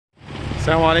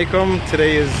Assalamu alaikum.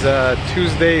 Today is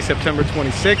Tuesday, September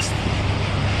 26th.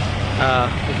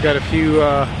 We've got a few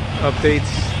updates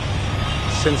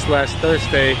since last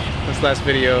Thursday, this last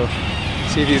video.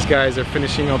 See, these guys are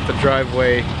finishing up the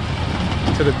driveway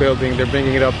to the building. They're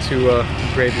bringing it up to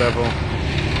grade level.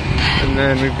 And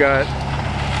then we've got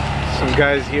some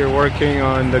guys here working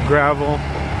on the gravel,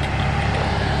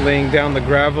 laying down the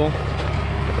gravel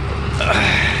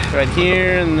right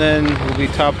here, and then we'll be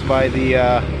topped by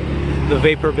the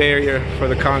vapor barrier for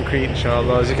the concrete,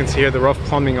 inshallah. As you can see here, the rough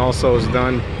plumbing also is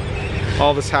done.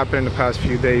 All this happened in the past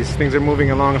few days. Things are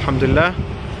moving along, alhamdulillah.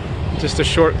 Just a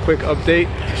short, quick update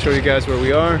to show you guys where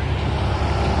we are.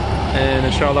 And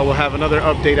inshallah, we'll have another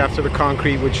update after the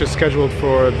concrete, which is scheduled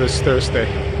for this Thursday.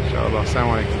 Inshallah.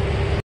 Assalamu alaikum.